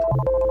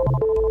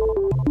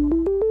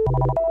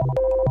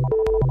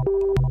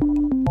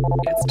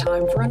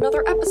time for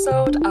another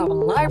episode of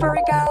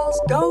Library Gals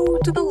Go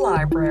to the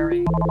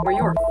Library, where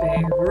your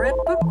favorite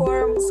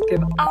bookworms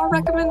give our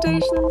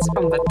recommendations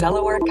from the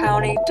Delaware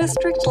County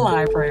District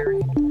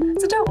Library.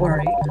 So don't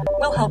worry,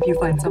 we'll help you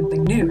find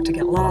something new to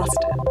get lost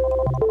in.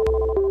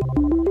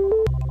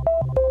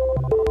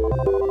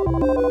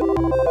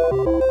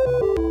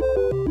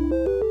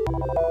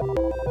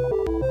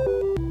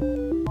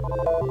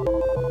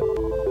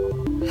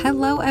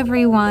 Hello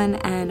everyone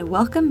and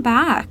welcome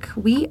back.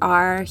 We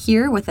are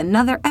here with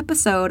another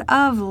episode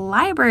of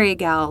Library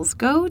Gals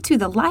Go to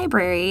the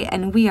Library,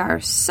 and we are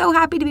so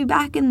happy to be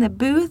back in the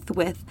booth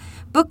with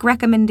book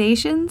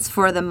recommendations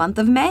for the month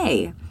of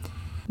May.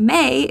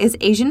 May is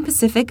Asian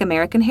Pacific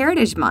American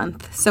Heritage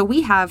Month, so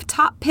we have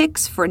top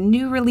picks for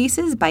new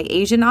releases by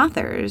Asian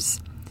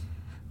authors.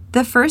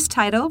 The first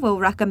title we'll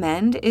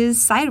recommend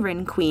is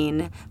Siren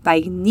Queen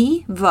by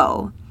Nhi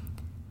Vo.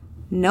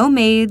 No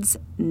maids,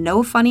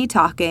 no funny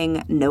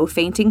talking, no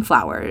fainting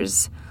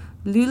flowers.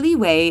 Lu Li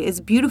Wei is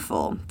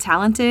beautiful,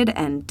 talented,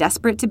 and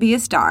desperate to be a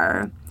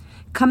star.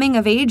 Coming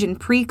of age in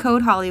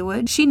pre-code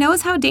Hollywood, she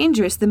knows how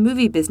dangerous the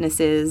movie business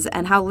is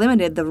and how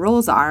limited the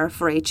roles are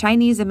for a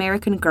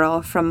Chinese-American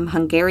girl from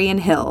Hungarian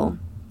Hill.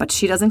 But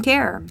she doesn't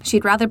care.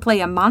 She'd rather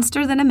play a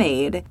monster than a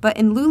maid. But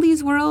in Lu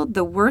Li's world,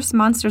 the worst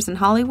monsters in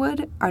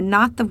Hollywood are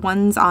not the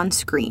ones on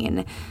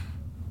screen.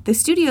 The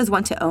studios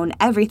want to own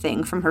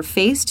everything from her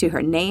face to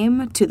her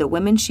name to the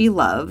women she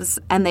loves,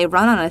 and they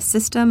run on a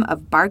system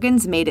of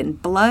bargains made in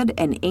blood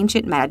and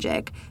ancient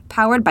magic,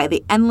 powered by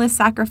the endless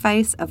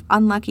sacrifice of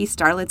unlucky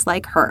starlets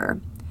like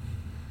her.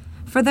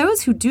 For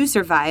those who do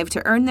survive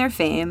to earn their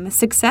fame,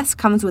 success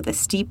comes with a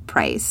steep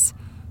price.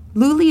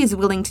 Lu Li is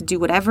willing to do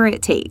whatever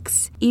it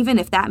takes, even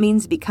if that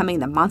means becoming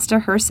the monster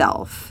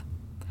herself.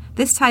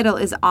 This title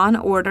is on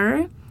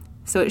order,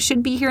 so it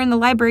should be here in the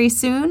library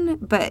soon,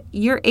 but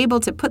you're able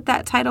to put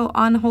that title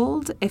on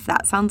hold if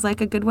that sounds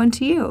like a good one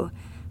to you.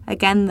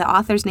 Again, the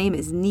author's name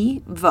is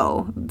Nhi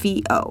Vo,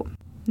 V-O.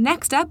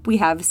 Next up, we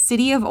have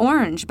City of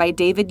Orange by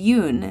David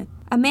Yoon.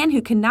 A man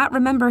who cannot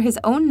remember his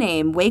own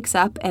name wakes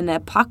up in an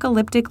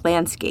apocalyptic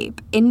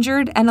landscape,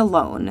 injured and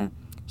alone.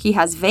 He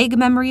has vague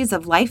memories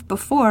of life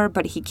before,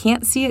 but he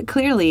can't see it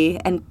clearly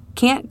and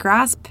can't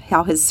grasp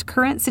how his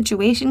current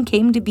situation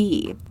came to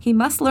be. He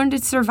must learn to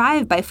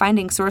survive by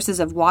finding sources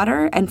of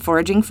water and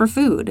foraging for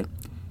food.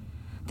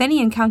 Then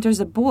he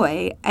encounters a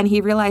boy, and he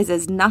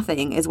realizes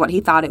nothing is what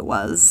he thought it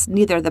was,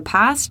 neither the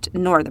past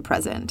nor the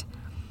present.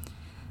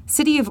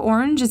 City of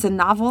Orange is a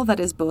novel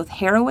that is both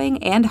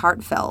harrowing and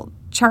heartfelt,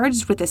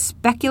 charged with a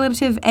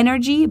speculative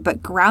energy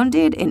but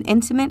grounded in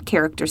intimate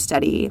character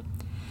study.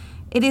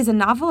 It is a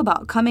novel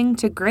about coming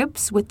to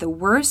grips with the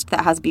worst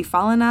that has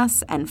befallen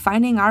us and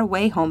finding our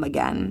way home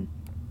again.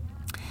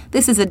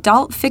 This is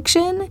adult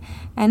fiction,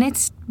 and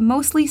it's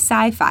mostly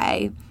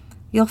sci-fi.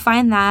 You'll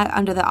find that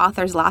under the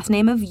author's last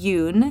name of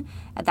Yoon.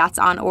 That's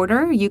on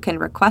order. You can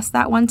request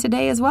that one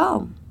today as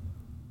well.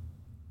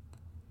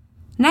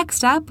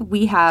 Next up,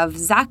 we have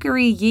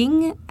Zachary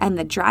Ying and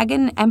the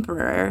Dragon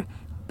Emperor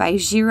by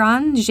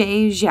Jiran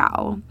Zhe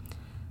Zhao.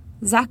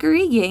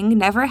 Zachary Ying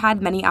never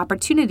had many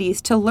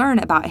opportunities to learn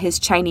about his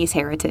Chinese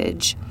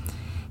heritage.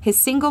 His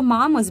single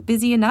mom was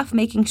busy enough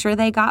making sure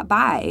they got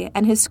by,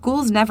 and his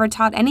schools never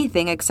taught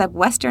anything except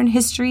Western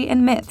history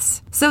and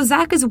myths. So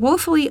Zach is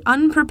woefully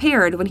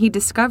unprepared when he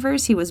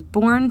discovers he was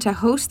born to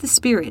host the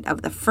spirit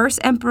of the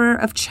first emperor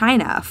of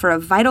China for a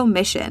vital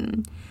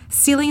mission,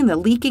 sealing the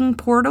leaking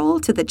portal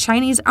to the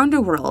Chinese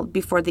underworld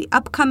before the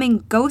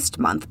upcoming Ghost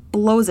Month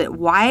blows it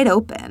wide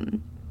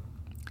open.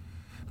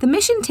 The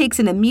mission takes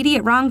an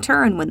immediate wrong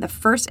turn when the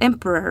first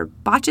emperor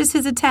botches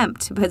his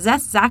attempt to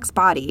possess Zach's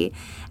body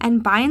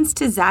and binds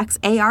to Zach's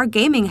AR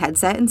gaming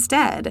headset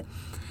instead,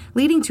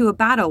 leading to a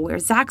battle where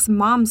Zach's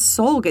mom's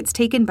soul gets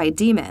taken by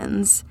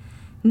demons.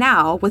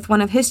 Now, with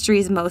one of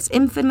history's most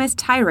infamous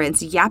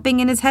tyrants yapping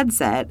in his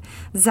headset,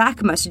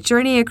 Zach must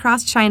journey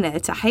across China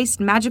to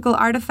heist magical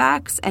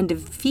artifacts and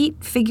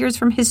defeat figures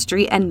from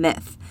history and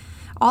myth,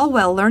 all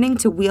while learning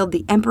to wield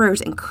the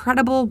emperor's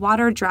incredible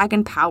water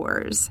dragon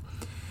powers.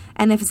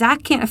 And if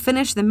Zach can't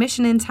finish the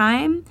mission in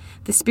time,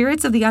 the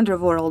spirits of the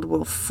underworld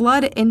will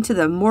flood into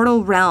the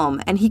mortal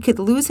realm and he could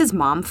lose his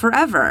mom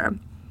forever.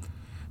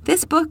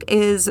 This book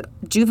is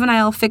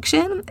juvenile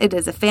fiction. It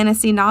is a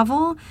fantasy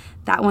novel.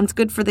 That one's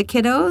good for the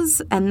kiddos,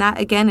 and that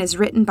again is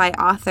written by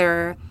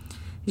author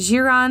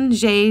Jiran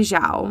Zhe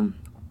Zhao.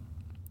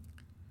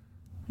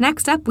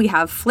 Next up, we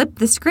have Flip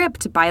the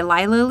Script by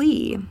Lila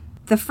Lee.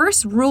 The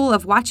first rule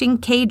of watching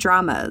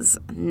K-dramas: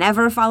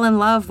 never fall in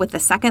love with the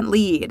second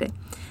lead.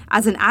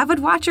 As an avid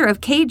watcher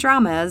of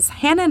K-dramas,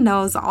 Hannah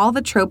knows all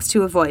the tropes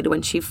to avoid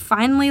when she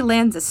finally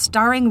lands a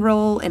starring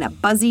role in a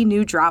buzzy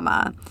new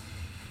drama.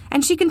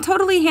 And she can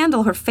totally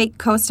handle her fake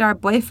co-star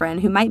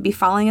boyfriend who might be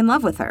falling in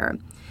love with her.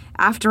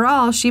 After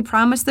all, she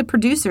promised the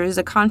producers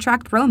a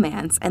contract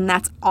romance, and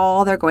that's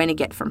all they're going to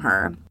get from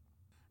her.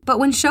 But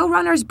when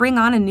showrunners bring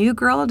on a new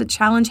girl to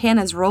challenge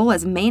Hannah's role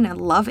as main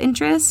love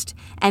interest,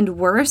 and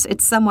worse,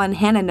 it's someone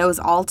Hannah knows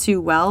all too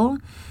well,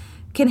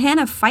 Can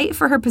Hannah fight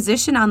for her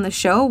position on the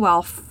show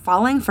while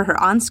falling for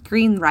her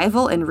on-screen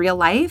rival in real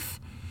life?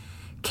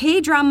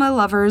 K-drama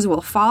lovers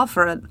will fall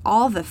for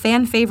all the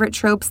fan-favorite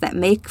tropes that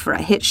make for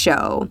a hit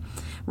show.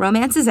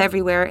 Romance is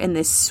everywhere in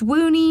this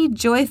swoony,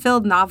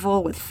 joy-filled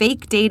novel with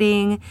fake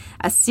dating,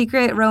 a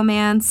secret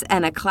romance,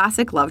 and a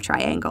classic love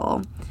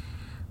triangle.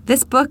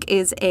 This book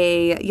is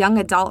a young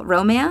adult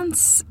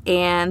romance,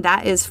 and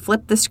that is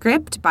Flip the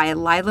Script by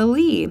Lila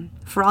Lee,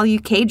 for all you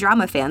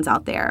K-drama fans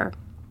out there.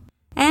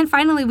 And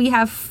finally, we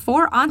have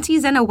Four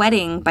Aunties and a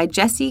Wedding by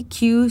Jessie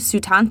Q.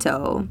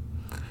 Sutanto.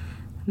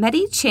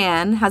 Medi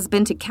Chan has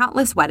been to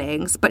countless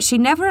weddings, but she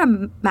never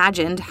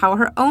imagined how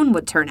her own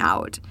would turn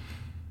out.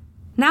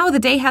 Now the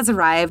day has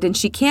arrived, and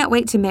she can't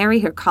wait to marry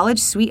her college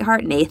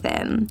sweetheart,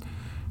 Nathan.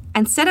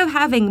 Instead of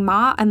having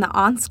Ma and the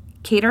aunts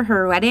cater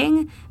her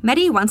wedding,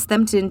 Medi wants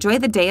them to enjoy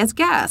the day as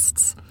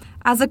guests.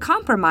 As a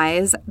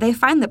compromise, they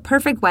find the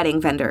perfect wedding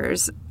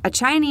vendors, a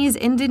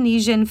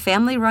Chinese-Indonesian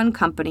family-run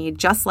company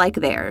just like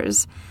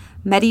theirs.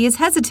 Medi is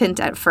hesitant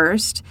at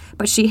first,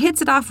 but she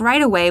hits it off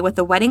right away with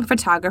the wedding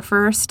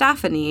photographer,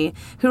 Stephanie,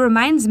 who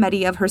reminds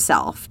Medi of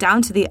herself,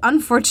 down to the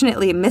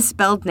unfortunately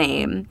misspelled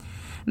name.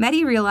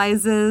 Medi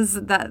realizes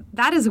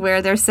that is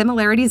where their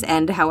similarities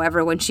end,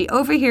 however, when she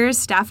overhears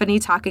Stephanie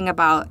talking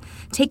about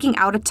taking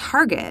out a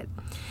target.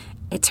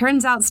 It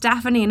turns out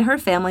Stephanie and her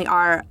family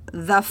are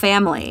the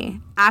family,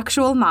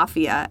 actual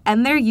mafia,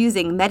 and they're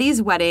using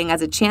Medi's wedding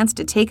as a chance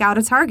to take out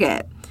a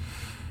target.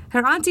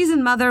 Her aunties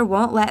and mother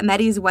won't let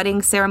Medi's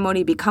wedding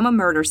ceremony become a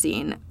murder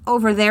scene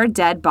over their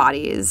dead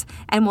bodies,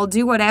 and will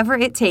do whatever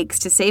it takes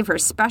to save her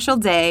special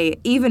day,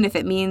 even if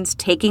it means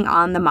taking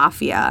on the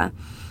mafia.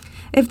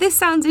 If this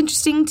sounds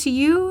interesting to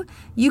you,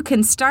 you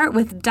can start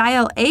with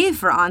Dial A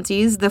for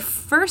Aunties, the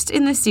first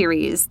in the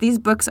series. These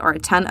books are a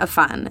ton of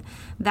fun.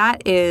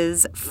 That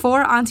is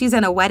Four Aunties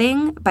and a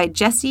Wedding by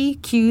Jessie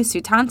Q.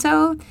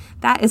 Sutanto.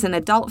 That is an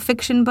adult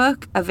fiction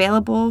book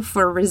available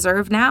for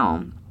reserve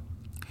now.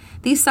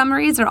 These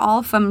summaries are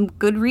all from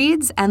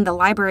Goodreads and the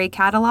library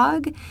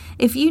catalog.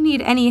 If you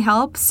need any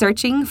help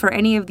searching for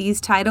any of these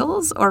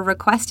titles or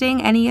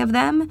requesting any of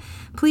them,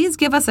 please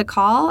give us a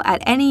call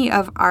at any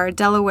of our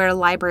Delaware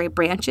library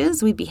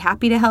branches. We'd be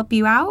happy to help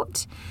you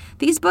out.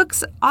 These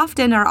books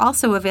often are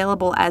also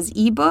available as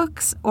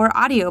ebooks or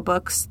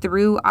audiobooks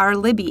through our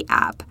Libby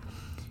app.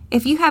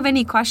 If you have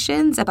any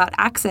questions about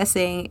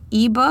accessing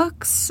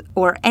ebooks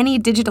or any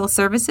digital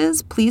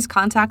services, please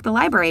contact the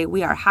library.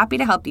 We are happy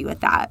to help you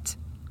with that.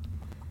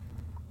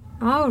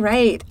 All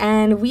right,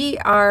 and we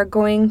are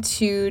going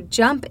to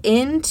jump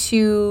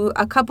into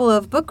a couple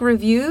of book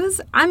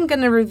reviews. I'm going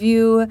to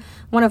review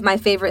one of my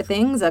favorite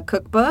things, a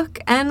cookbook,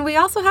 and we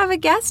also have a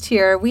guest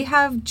here. We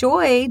have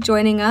Joy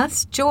joining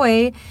us.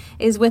 Joy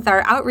is with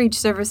our Outreach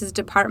Services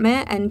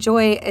Department, and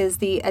Joy is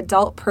the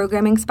Adult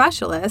Programming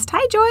Specialist.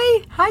 Hi,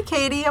 Joy. Hi,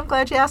 Katie. I'm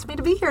glad you asked me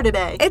to be here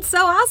today. It's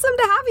so awesome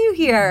to have you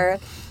here.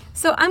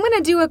 So I'm going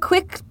to do a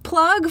quick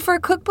plug for a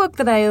cookbook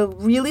that I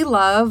really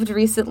loved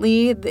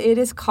recently. It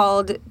is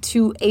called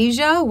To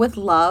Asia with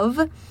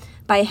Love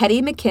by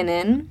Hetty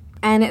McKinnon.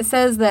 And it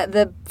says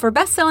that for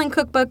best-selling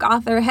cookbook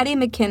author Hetty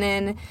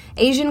McKinnon,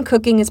 Asian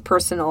cooking is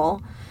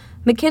personal.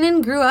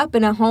 McKinnon grew up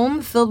in a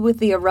home filled with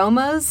the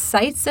aromas,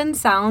 sights, and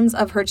sounds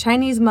of her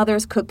Chinese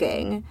mother's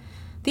cooking.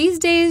 These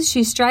days,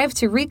 she strives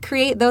to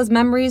recreate those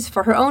memories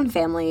for her own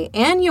family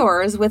and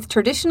yours with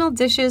traditional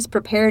dishes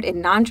prepared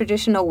in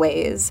non-traditional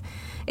ways.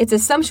 It's a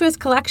sumptuous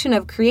collection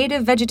of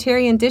creative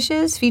vegetarian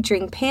dishes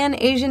featuring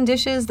pan-Asian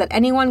dishes that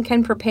anyone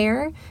can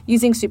prepare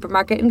using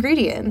supermarket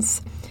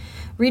ingredients.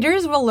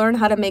 Readers will learn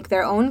how to make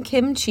their own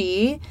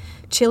kimchi,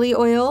 chili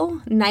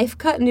oil,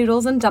 knife-cut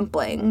noodles, and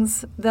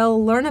dumplings.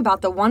 They'll learn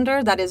about the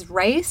wonder that is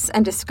rice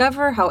and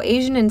discover how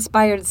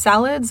Asian-inspired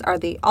salads are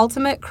the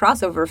ultimate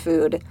crossover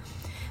food.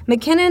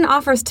 McKinnon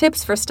offers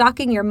tips for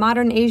stocking your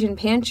modern Asian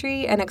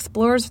pantry and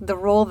explores the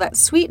role that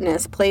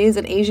sweetness plays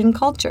in Asian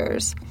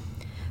cultures.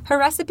 Her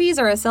recipes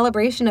are a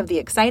celebration of the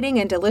exciting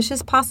and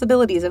delicious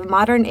possibilities of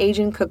modern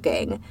Asian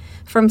cooking,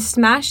 from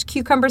smashed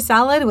cucumber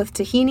salad with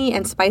tahini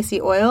and spicy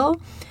oil,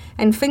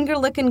 and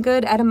finger-licking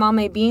good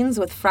edamame beans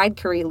with fried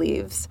curry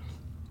leaves.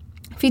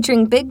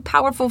 Featuring big,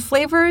 powerful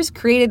flavors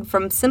created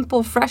from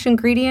simple, fresh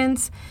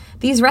ingredients,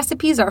 these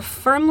recipes are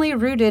firmly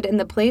rooted in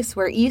the place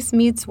where East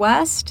meets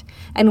West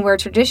and where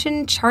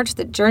tradition charts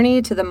the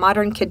journey to the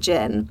modern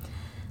kitchen.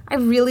 I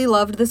really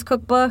loved this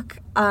cookbook.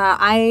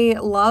 I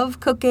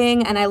love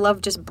cooking, and I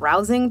love just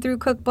browsing through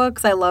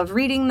cookbooks. I love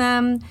reading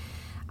them.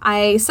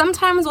 I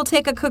sometimes will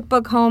take a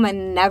cookbook home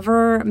and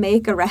never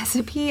make a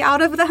recipe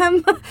out of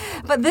them.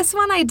 But this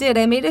one I did.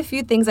 I made a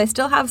few things. I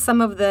still have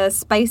some of the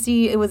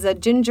spicy, it was a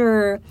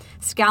ginger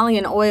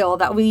scallion oil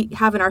that we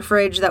have in our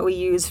fridge that we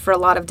use for a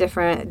lot of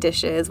different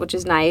dishes, which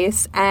is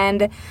nice.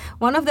 And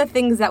one of the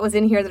things that was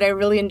in here that I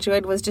really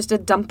enjoyed was just a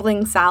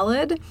dumpling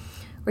salad,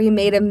 where you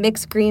made a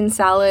mixed green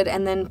salad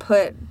and then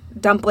put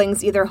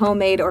dumplings, either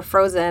homemade or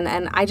frozen.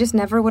 And I just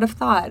never would have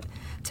thought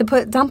to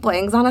put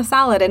dumplings on a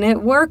salad, and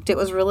it worked. It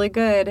was really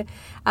good.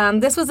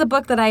 This was a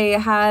book that I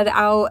had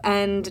out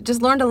and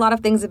just learned a lot of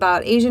things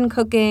about Asian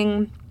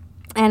cooking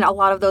and a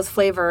lot of those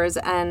flavors,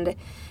 and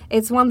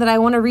it's one that I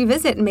want to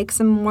revisit and make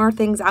some more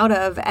things out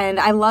of. And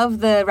I love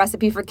the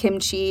recipe for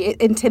kimchi.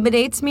 It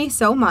intimidates me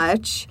so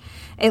much.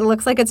 It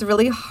looks like it's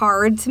really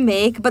hard to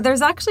make, but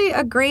there's actually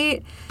a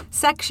great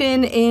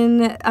section in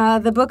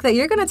the book that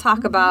you're going to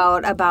talk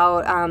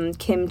about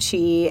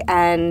kimchi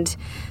and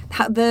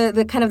how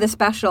the kind of the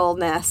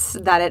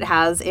specialness that it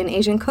has in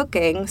Asian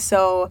cooking.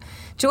 So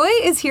Joy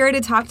is here to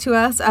talk to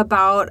us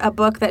about a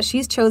book that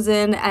she's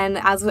chosen, and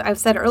as I've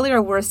said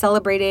earlier, we're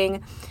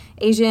celebrating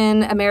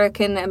Asian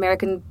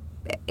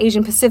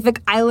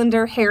Pacific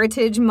Islander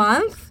Heritage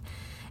Month.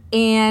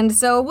 And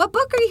so what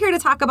book are you here to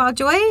talk about,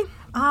 Joy?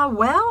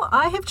 Well,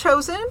 I have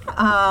chosen,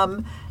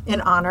 in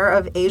honor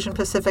of Asian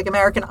Pacific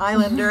American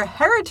Islander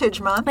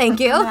Heritage Month. Thank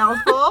you.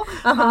 Mouthful.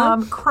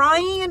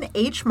 Crying in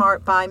H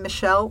Mart by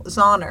Michelle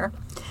Zauner.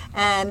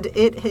 And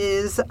it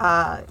is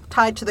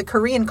tied to the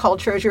Korean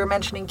culture, as you were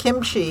mentioning,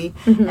 kimchi.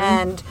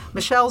 And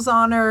Michelle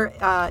Zauner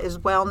is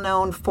well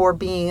known for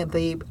being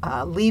the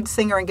lead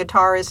singer and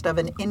guitarist of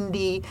an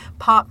indie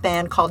pop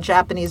band called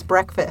Japanese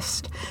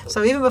Breakfast.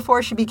 So even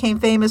before she became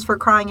famous for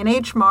Crying in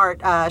H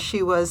Mart,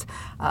 she was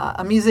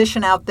a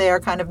musician out there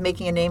kind of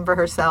making a name for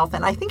herself.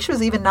 And I think she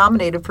was even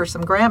nominated for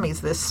some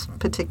Grammys this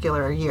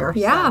particular year.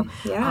 Yeah,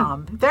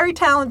 so, very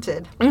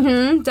talented.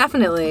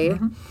 Definitely.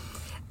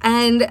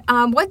 And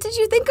what did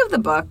you think of the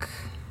book?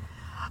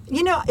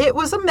 You know, it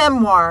was a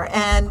memoir,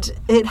 and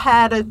it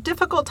had a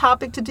difficult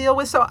topic to deal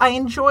with, so I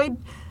enjoyed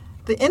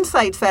the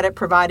insights that it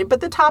provided, but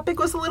the topic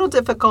was a little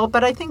difficult,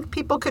 but I think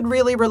people could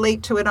really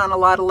relate to it on a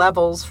lot of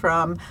levels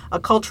from a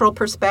cultural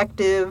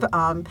perspective.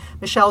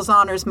 Michelle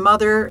Zauner's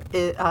mother,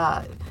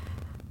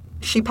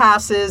 she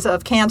passes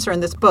of cancer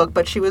in this book,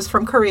 but she was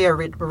from Korea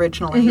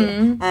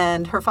originally,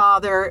 and her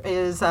father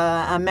is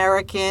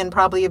American,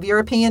 probably of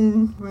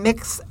European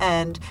mix,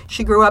 and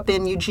she grew up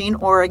in Eugene,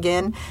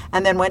 Oregon,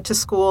 and then went to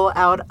school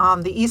out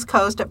on the East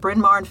Coast at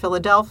Bryn Mawr in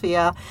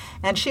Philadelphia.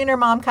 And she and her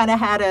mom kind of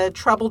had a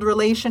troubled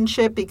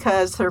relationship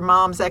because her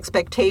mom's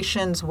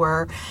expectations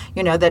were,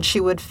 you know, that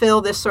she would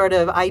fill this sort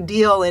of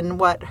ideal in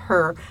what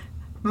her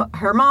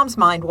mom's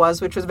mind was,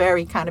 which was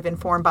very kind of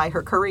informed by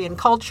her Korean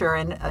culture,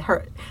 and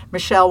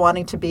Michelle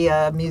wanting to be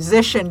a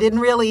musician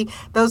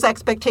those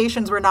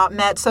expectations were not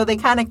met, so they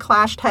kind of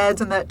clashed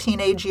heads in the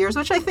teenage years,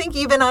 which I think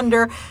even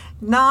under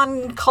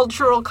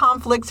non-cultural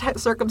conflict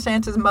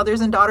circumstances,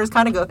 mothers and daughters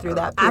kind of go through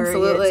that period.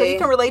 Absolutely. So you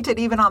can relate to it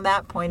even on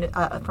that point,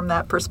 from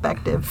that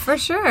perspective. For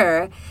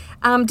sure.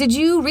 Did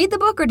you read the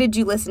book or did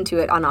you listen to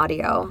it on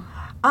audio?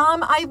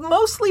 I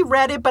mostly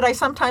read it, but I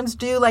sometimes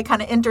do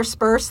kind of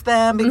intersperse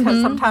them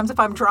because sometimes if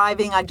I'm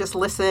driving, I just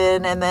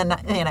listen, and then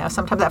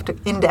sometimes I have to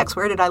index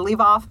where did I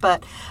leave off.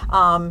 But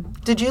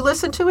did you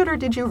listen to it or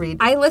did you read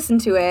it? I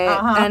listened to it,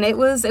 and it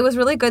was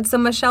really good. So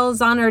Michelle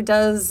Zauner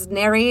does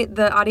narrate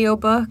the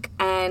audiobook,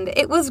 and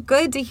it was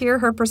good to hear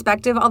her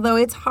perspective. Although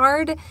it's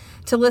hard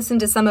to listen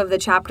to some of the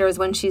chapters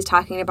when she's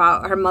talking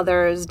about her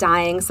mother's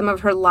dying. Some of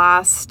her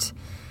last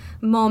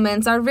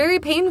moments are very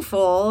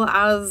painful,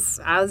 as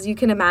you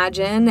can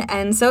imagine,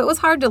 and so it was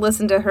hard to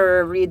listen to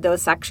her read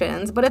those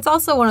sections. But it's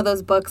also one of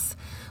those books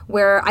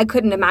where I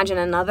couldn't imagine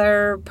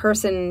another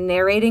person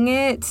narrating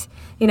it.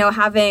 You know,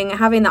 having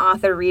the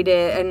author read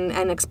it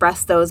and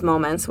express those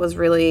moments was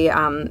really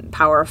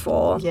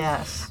powerful.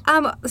 Yes.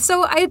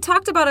 So I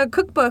talked about a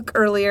cookbook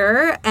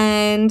earlier,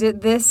 and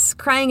this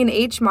Crying in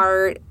H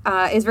Mart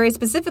is very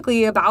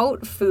specifically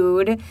about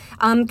food.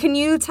 Can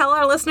you tell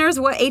our listeners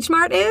what H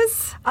Mart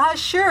is?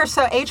 Sure.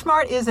 So H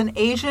Mart is an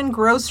Asian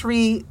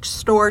grocery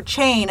store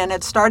chain, and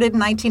it started in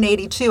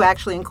 1982,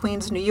 actually, in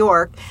Queens, New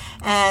York.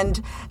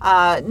 And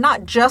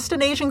not just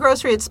an Asian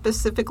grocery, it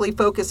specifically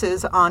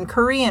focuses on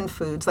Korean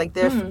foods. Like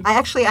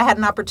I had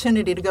an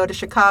opportunity to go to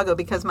Chicago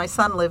because my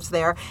son lives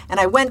there, and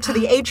I went to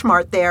the H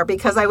Mart there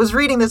because I was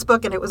reading this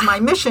book, and it was my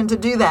mission to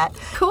do that.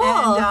 Cool.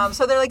 And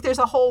so there's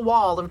a whole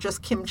wall of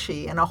just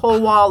kimchi and a whole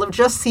wall of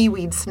just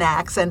seaweed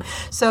snacks. And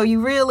so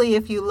you really,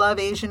 if you love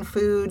Asian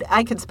food,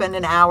 I could spend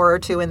an hour or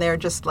two in there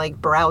just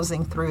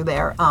browsing through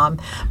there.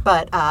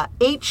 But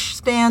H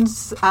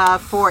stands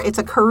for, it's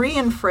a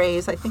Korean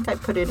phrase. I think I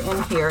put it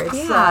in here.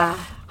 It's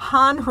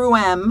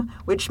Hanruem,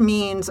 which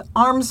means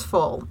arms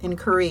full in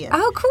Korean.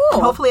 Oh, cool.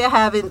 And hopefully I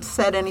haven't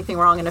said anything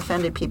wrong and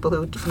offended people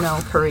who know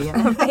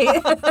Korean.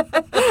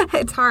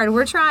 It's hard.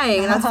 We're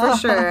trying, that's for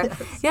sure.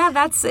 Yes.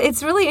 Yeah,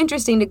 it's really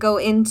interesting to go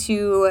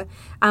into,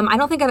 I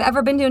don't think I've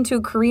ever been into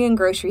a Korean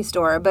grocery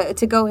store, but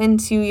to go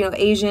into,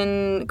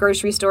 Asian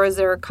grocery stores,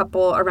 there are a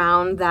couple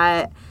around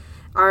that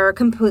are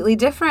completely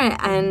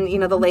different, and,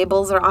 the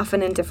labels are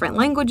often in different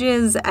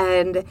languages,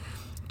 and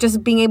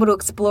just being able to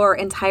explore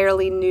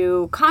entirely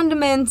new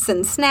condiments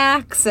and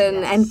snacks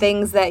and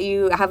things that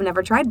you have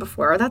never tried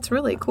before. That's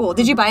really cool.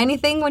 Did you buy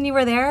anything when you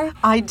were there?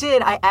 I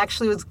did. I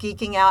actually was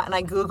geeking out, and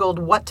I Googled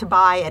what to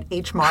buy at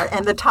H Mart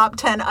and the top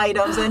 10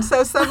 items. And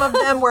so some of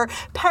them were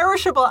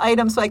perishable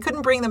items, so I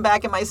couldn't bring them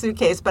back in my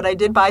suitcase, but I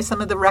did buy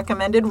some of the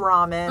recommended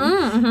ramen.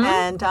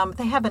 And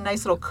they have a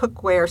nice little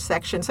cookware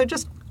section. So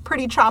just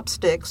pretty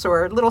chopsticks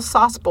or little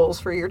sauce bowls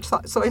for your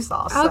soy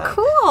sauce. Oh, So,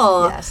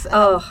 cool. yes.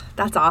 Oh,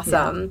 that's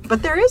awesome. Yeah.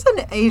 But there is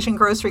an Asian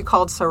grocery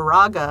called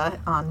Saraga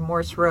on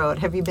Morse Road.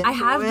 Have you been I to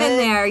have it? been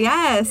there,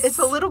 yes. It's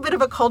a little bit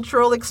of a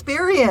cultural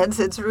experience.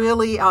 It's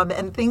really,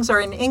 and things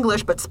are in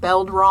English but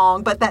spelled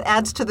wrong, but that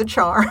adds to the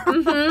charm.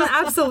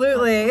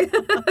 Absolutely.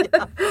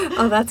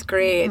 Oh, that's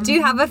great. Do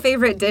you have a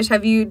favorite dish?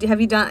 Have you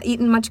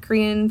eaten much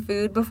Korean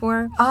food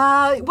before?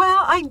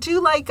 Well, I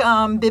do like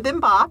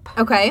bibimbap.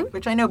 Okay.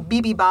 Which I know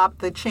bibimbap,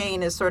 the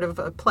chain, is sort of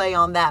a play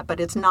on that, but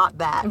it's not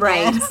that.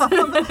 Right.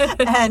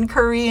 And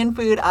Korean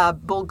food,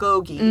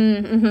 bulgogi.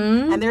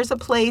 Mm-hmm. And there's a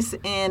place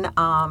in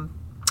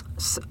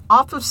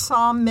off of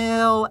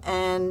Sawmill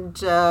and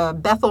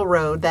Bethel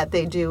Road that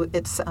they do.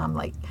 It's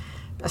like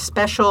a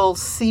special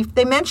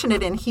they mention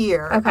it in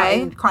here.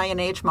 Okay. In Crying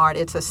H Mart.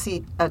 It's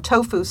a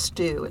tofu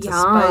stew. It's Yum.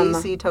 a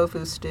spicy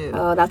tofu stew.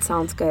 Oh, that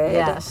sounds good.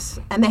 Yes.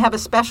 And they have a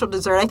special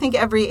dessert. I think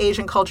every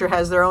Asian culture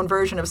has their own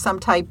version of some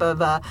type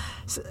of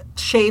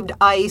shaved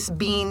ice,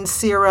 bean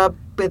syrup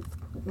with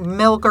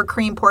milk or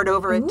cream poured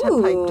over it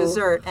type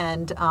dessert.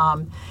 And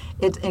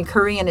it's in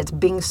Korean, it's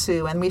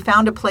bingsu. And we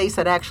found a place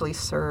that actually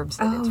serves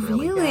it. It's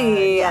really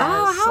good. Yes.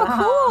 Oh,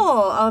 how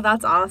cool. Oh,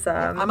 that's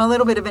awesome. I'm a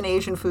little bit of an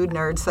Asian food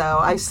nerd, so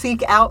I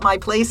seek out my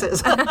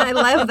places. I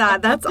love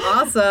that. That's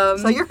awesome.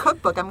 So your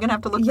cookbook, I'm going to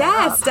have to look that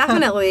Yes, up.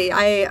 definitely.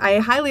 I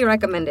highly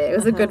recommend it. It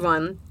was a good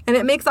one. And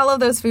it makes all of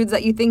those foods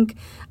that you think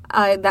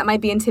that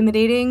might be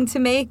intimidating to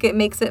make, it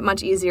makes it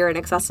much easier and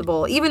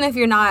accessible. Even if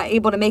you're not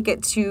able to make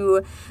it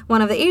to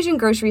one of the Asian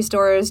grocery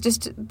stores,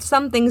 just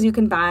some things you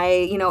can buy,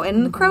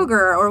 in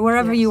Kroger or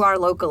wherever you are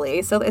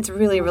locally. So it's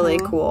really, really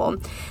cool.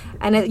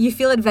 And you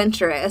feel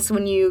adventurous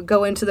when you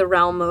go into the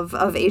realm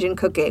of Asian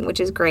cooking, which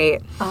is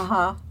great.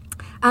 Uh-huh.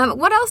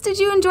 What else did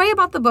you enjoy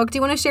about the book? Do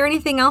you want to share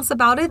anything else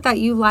about it that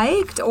you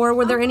liked, or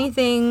was there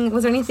anything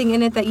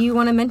in it that you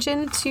want to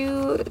mention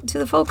to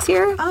the folks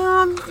here?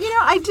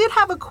 I did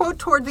have a quote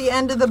toward the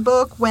end of the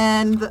book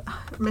when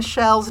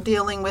Michelle's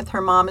dealing with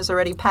her mom has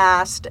already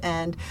passed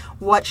and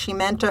what she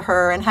meant to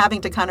her and having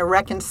to kind of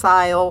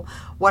reconcile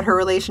what her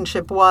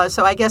relationship was.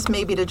 So I guess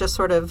maybe to just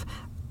sort of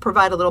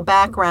provide a little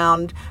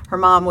background, her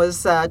mom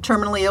was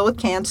terminally ill with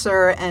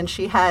cancer, and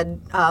she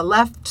had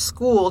left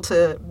school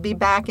to be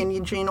back in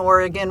Eugene,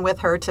 Oregon with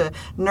her to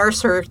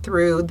nurse her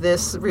through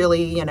this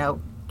really,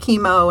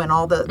 chemo and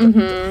all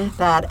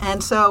that.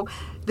 And so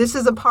this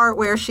is a part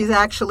where she's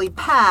actually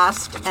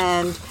passed,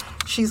 and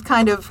she's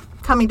kind of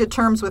coming to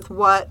terms with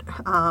what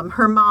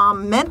her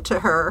mom meant to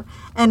her.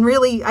 And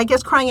really, I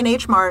guess Crying in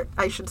H Mart,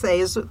 I should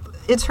say,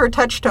 it's her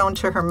touchstone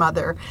to her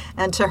mother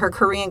and to her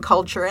Korean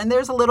culture. And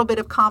there's a little bit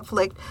of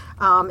conflict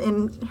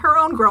in her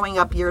own growing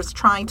up years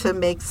trying to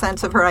make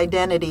sense of her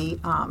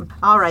identity.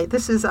 All right,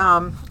 this is,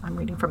 I'm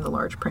reading from the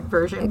large print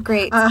version.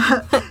 Great.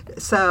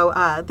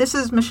 So this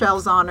is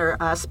Michelle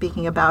Zahner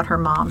speaking about her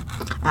mom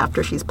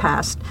after she's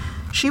passed.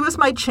 She was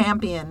my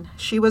champion.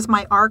 She was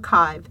my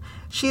archive.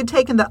 She had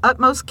taken the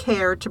utmost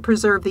care to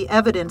preserve the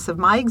evidence of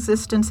my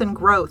existence and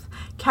growth,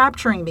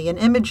 capturing me in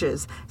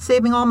images,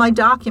 saving all my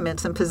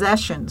documents and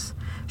possessions.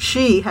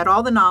 She had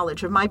all the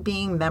knowledge of my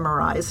being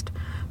memorized.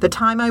 The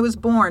time I was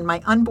born,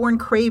 my unborn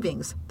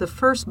cravings, the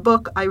first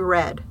book I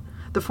read,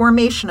 the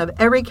formation of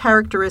every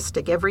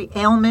characteristic, every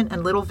ailment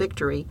and little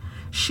victory.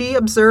 She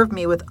observed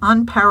me with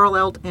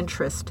unparalleled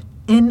interest,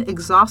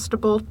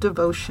 inexhaustible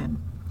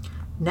devotion.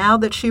 Now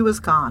that she was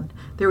gone,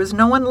 there was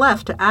no one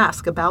left to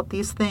ask about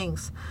these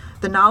things.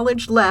 The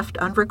knowledge left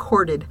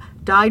unrecorded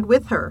died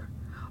with her.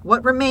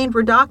 What remained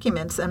were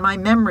documents and my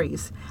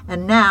memories,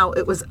 and now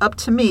it was up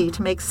to me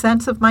to make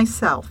sense of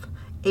myself,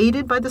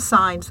 aided by the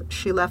signs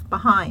she left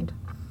behind.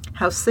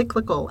 How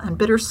cyclical and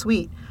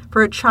bittersweet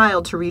for a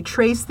child to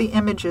retrace the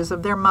images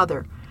of their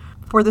mother,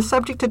 for the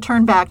subject to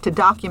turn back to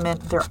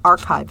document their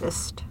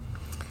archivist.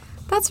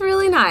 That's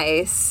really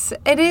nice.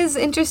 It is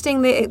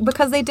interesting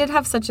because they did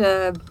have such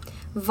a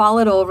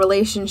volatile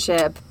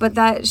relationship, but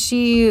that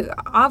she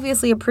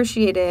obviously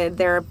appreciated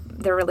their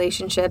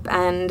relationship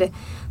and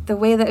the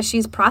way that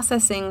she's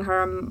processing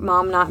her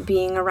mom not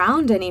being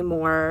around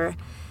anymore.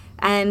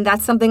 And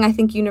that's something I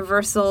think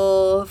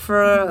universal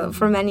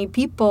for many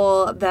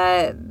people,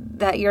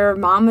 that your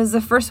mom is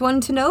the first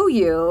one to know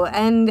you.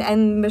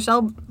 And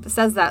Michelle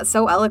says that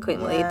so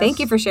eloquently. Yes. Thank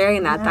you for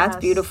sharing that. Yes. That's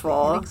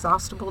beautiful.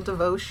 Inexhaustible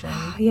devotion.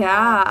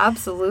 Yeah,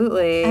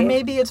 absolutely. And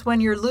maybe it's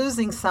when you're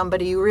losing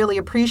somebody, you really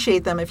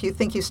appreciate them if you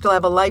think you still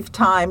have a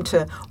lifetime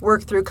to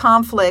work through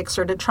conflicts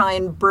or to try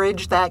and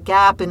bridge that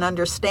gap in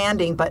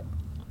understanding. But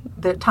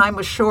the time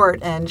was short,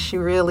 and she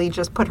really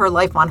just put her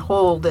life on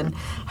hold and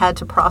had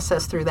to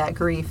process through that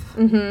grief.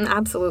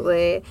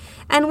 Absolutely.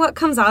 And what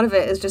comes out of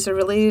it is just a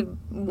really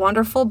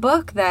wonderful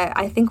book that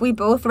I think we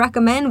both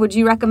recommend. Would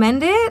you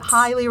recommend it?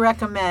 Highly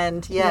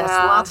recommend. Yes,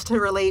 Yeah. Lots to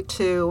relate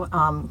to,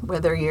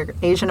 whether you're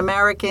Asian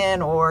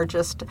American or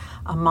just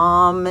a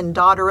mom and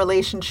daughter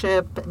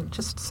relationship, and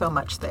just so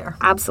much there.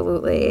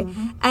 Absolutely.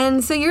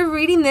 And so you're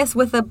reading this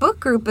with a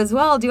book group as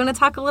well. Do you want to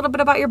talk a little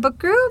bit about your book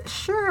group?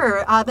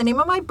 Sure. The name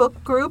of my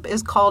book group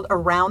is called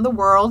Around the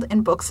World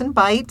in Books and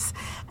Bites.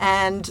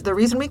 And the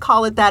reason we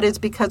call it that is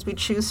because we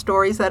choose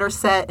stories that are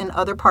set in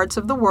other parts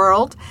of the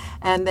world.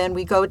 And then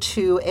we go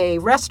to a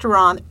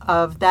restaurant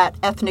of that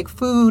ethnic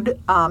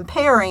food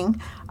pairing,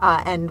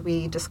 and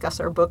we discuss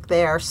our book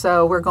there.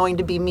 So we're going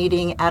to be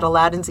meeting at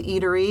Aladdin's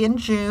Eatery in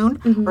June.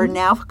 We're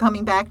now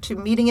coming back to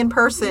meeting in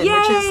person,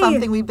 which is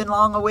something we've been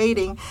long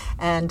awaiting.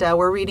 And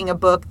we're reading a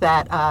book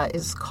that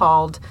is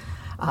called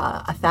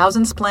A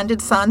Thousand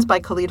Splendid Suns by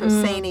Khalid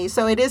Hosseini.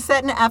 So it is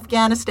set in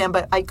Afghanistan,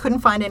 but I couldn't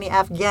find any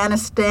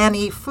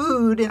Afghanistani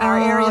food in our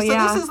area.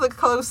 So this is the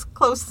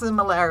close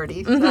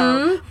similarity.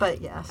 So,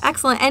 but yes.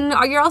 Excellent. And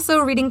you're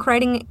also reading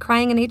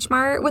Crying in H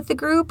Mart with the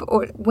group,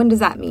 or when does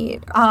that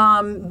meet?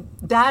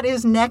 That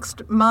is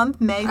next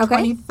month, May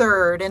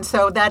 23rd. And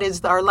so that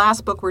is our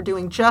last book we're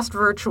doing just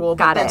virtual.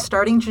 But then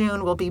starting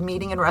June, we'll be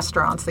meeting in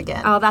restaurants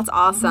again. Oh, that's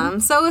awesome.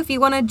 So if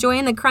you want to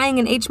join the Crying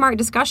in H Mart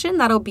discussion,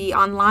 that'll be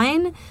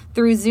online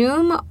through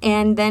Zoom,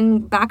 and then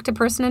back to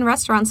person in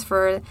restaurants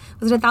for,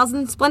 was it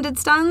 1,000 Splendid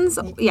Suns?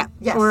 Yeah.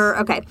 Yes.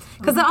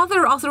 Because the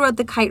author also wrote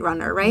The Kite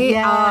Runner, right?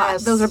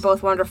 Yes. Those are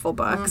both wonderful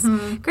books.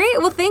 Great.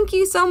 Well, thank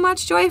you so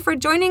much, Joy, for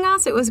joining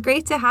us. It was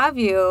great to have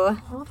you.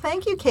 Well,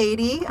 thank you,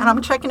 Katie. And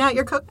I'm checking out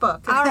your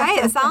cookbook. All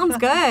right. Sounds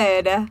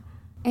good.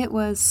 It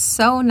was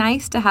so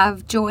nice to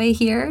have Joy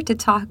here to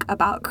talk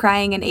about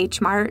Crying in H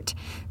Mart.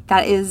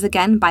 That is,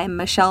 again, by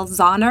Michelle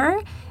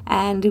Zauner.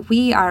 And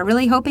we are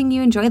really hoping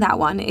you enjoy that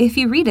one. If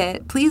you read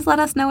it, please let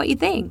us know what you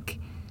think.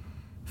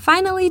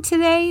 Finally,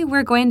 today,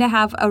 we're going to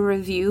have a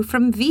review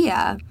from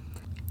Via.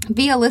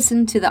 Via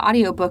listened to the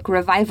audiobook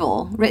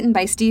Revival, written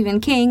by Stephen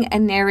King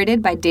and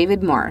narrated by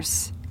David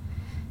Morse.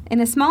 In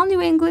a small New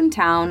England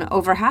town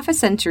over half a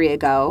century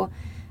ago,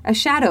 a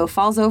shadow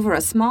falls over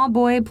a small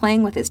boy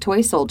playing with his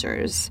toy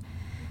soldiers.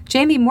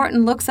 Jamie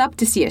Morton looks up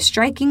to see a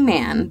striking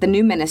man, the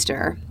new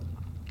minister.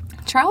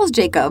 Charles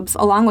Jacobs,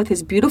 along with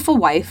his beautiful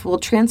wife, will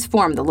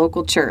transform the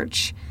local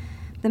church.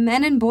 The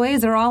men and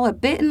boys are all a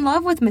bit in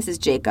love with Mrs.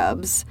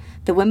 Jacobs.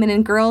 The women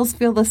and girls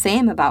feel the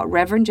same about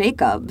Reverend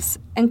Jacobs,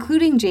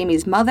 including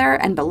Jamie's mother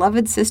and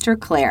beloved sister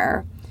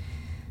Claire.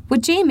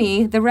 With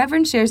Jamie, the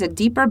Reverend shares a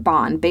deeper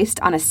bond based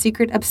on a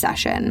secret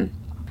obsession.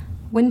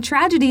 When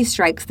tragedy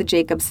strikes the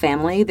Jacobs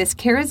family, this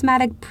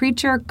charismatic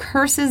preacher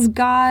curses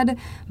God,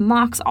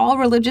 mocks all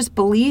religious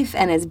belief,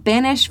 and is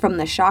banished from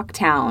the shock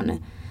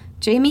town.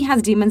 Jamie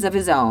has demons of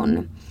his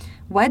own.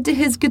 Wed to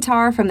his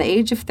guitar from the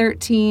age of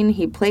 13,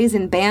 he plays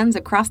in bands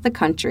across the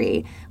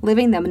country,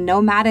 living the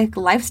nomadic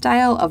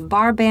lifestyle of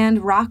bar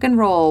band rock and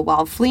roll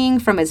while fleeing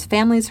from his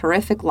family's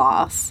horrific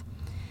loss.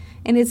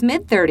 In his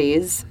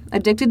mid-30s,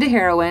 addicted to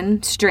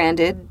heroin,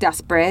 stranded,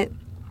 desperate,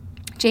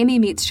 Jamie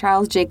meets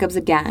Charles Jacobs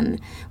again,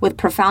 with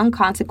profound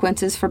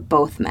consequences for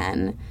both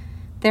men.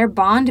 Their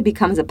bond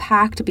becomes a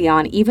pact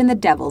beyond even the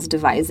devil's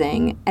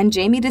devising, and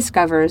Jamie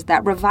discovers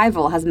that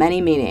revival has many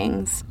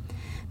meanings.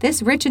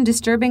 This rich and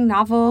disturbing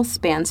novel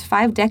spans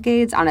 5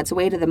 decades on its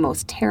way to the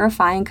most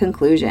terrifying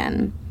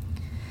conclusion.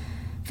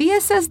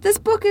 Via says this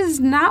book is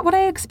not what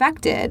I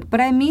expected,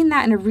 but I mean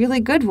that in a really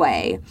good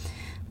way.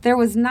 There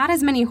was not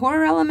as many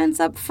horror elements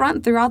up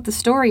front throughout the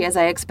story as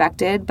I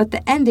expected, but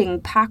the ending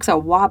packs a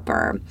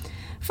whopper.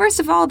 First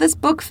of all, this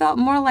book felt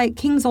more like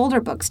King's older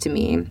books to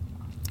me,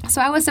 so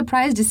I was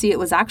surprised to see it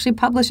was actually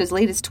published as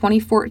late as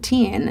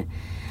 2014.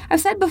 I've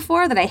said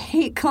before that I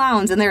hate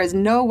clowns, and there is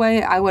no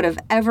way I would have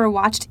ever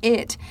watched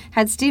it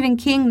had Stephen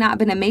King not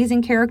been an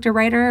amazing character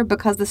writer,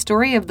 because the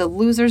story of the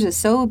losers is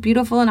so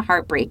beautiful and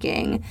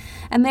heartbreaking.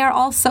 And they are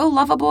all so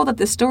lovable that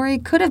the story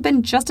could have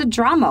been just a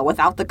drama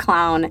without the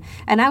clown,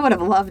 and I would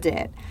have loved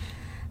it.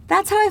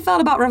 That's how I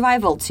felt about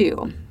Revival,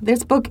 too.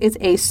 This book is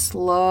a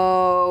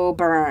slow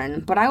burn,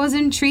 but I was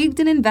intrigued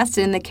and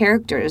invested in the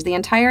characters the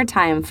entire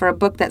time for a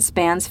book that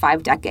spans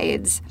 5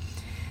 decades.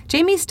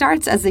 Jamie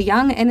starts as a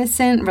young,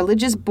 innocent,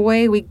 religious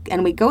boy,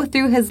 and we go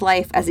through his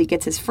life as he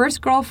gets his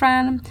first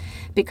girlfriend,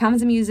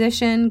 becomes a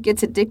musician,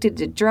 gets addicted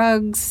to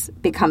drugs,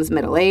 becomes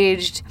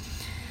middle-aged.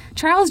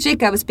 Charles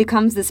Jacobs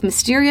becomes this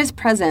mysterious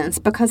presence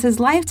because his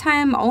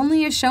lifetime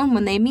only is shown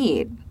when they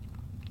meet.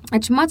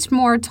 It's much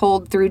more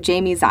told through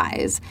Jamie's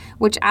eyes,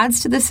 which adds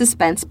to the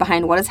suspense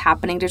behind what is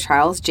happening to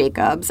Charles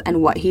Jacobs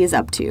and what he is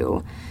up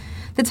to.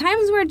 The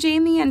times where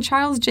Jamie and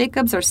Charles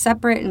Jacobs are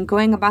separate and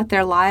going about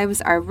their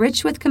lives are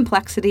rich with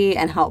complexity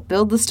and help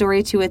build the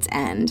story to its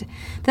end.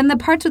 Then the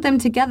parts with them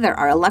together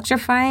are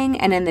electrifying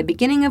and in the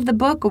beginning of the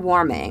book,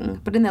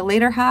 warming, but in the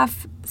later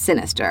half,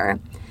 sinister.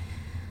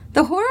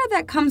 The horror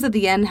that comes at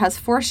the end has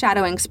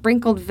foreshadowing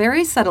sprinkled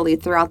very subtly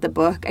throughout the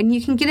book, and you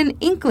can get an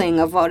inkling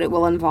of what it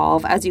will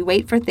involve as you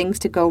wait for things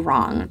to go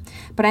wrong.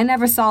 But I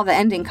never saw the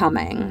ending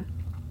coming.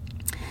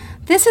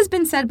 This has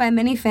been said by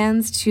many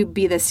fans to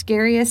be the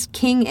scariest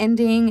King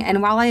ending,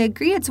 and while I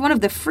agree it's one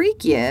of the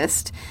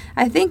freakiest,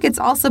 I think it's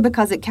also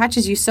because it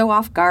catches you so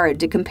off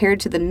guard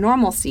compared to the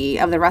normalcy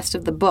of the rest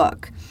of the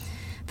book.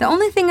 The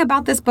only thing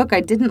about this book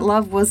I didn't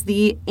love was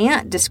the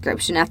ant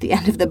description at the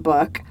end of the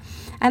book.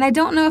 And I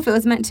don't know if it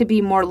was meant to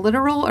be more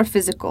literal or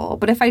physical,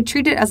 but if I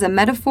treat it as a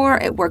metaphor,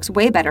 it works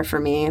way better for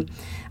me.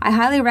 I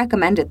highly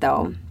recommend it,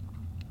 though.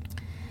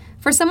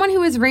 For someone who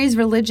was raised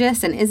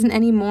religious and isn't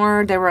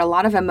anymore, there were a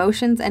lot of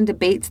emotions and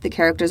debates the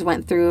characters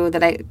went through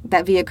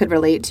that Via could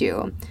relate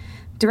to.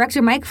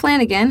 Director Mike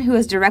Flanagan, who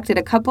has directed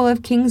a couple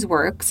of King's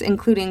works,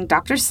 including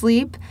Dr.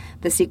 Sleep,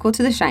 the sequel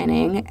to The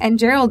Shining, and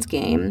Gerald's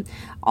Game,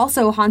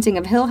 also Haunting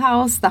of Hill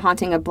House, The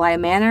Haunting of Bly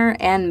Manor,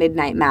 and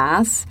Midnight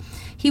Mass.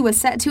 He was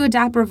set to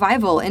adapt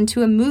Revival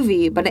into a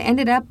movie, but it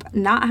ended up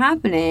not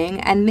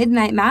happening, and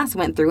Midnight Mass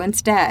went through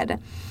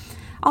instead.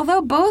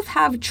 Although both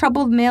have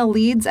troubled male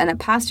leads and a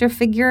pastor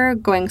figure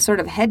going sort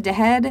of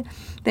head-to-head,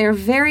 they are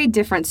very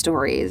different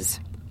stories.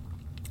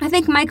 I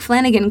think Mike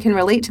Flanagan can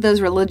relate to those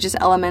religious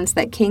elements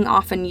that King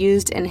often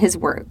used in his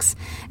works,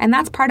 and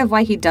that's part of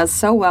why he does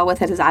so well with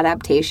his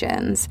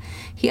adaptations.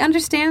 He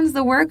understands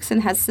the works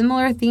and has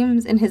similar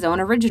themes in his own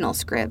original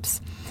scripts.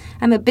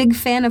 I'm a big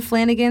fan of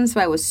Flanagan,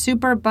 so I was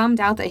super bummed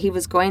out that he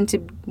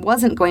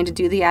wasn't going to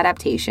do the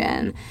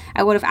adaptation.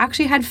 I would have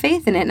actually had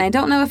faith in it, and I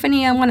don't know if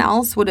anyone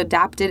else would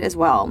adapt it as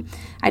well.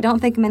 I don't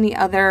think many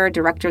other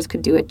directors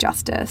could do it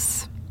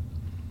justice.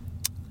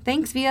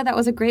 Thanks, Via. That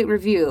was a great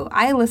review.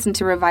 I listened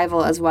to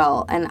Revival as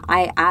well, and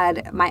I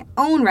add my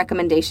own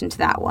recommendation to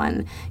that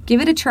one.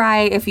 Give it a try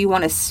if you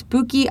want a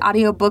spooky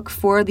audiobook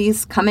for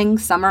these coming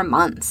summer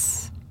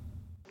months.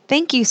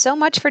 Thank you so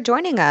much for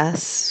joining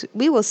us.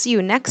 We will see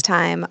you next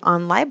time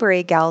on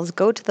Library Gals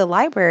Go to the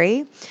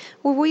Library,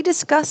 where we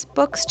discuss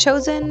books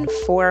chosen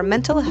for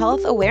Mental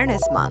Health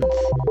Awareness Month.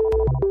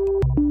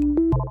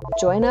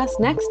 Join us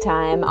next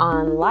time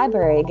on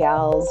Library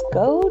Gals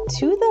Go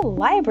to the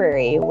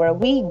Library, where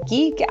we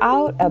geek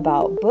out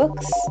about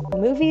books,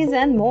 movies,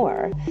 and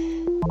more.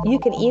 You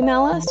can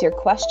email us your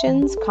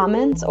questions,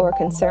 comments, or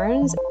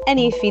concerns,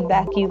 any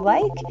feedback you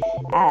like,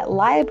 at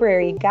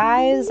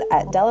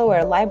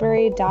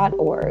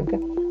libraryguys@delawarelibrary.org.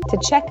 To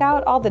check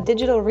out all the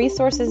digital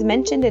resources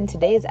mentioned in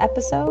today's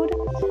episode,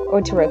 or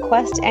to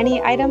request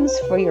any items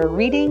for your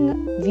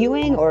reading,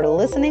 viewing, or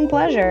listening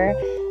pleasure,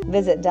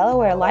 visit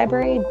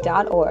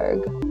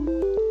delawarelibrary.org.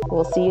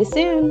 We'll see you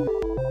soon.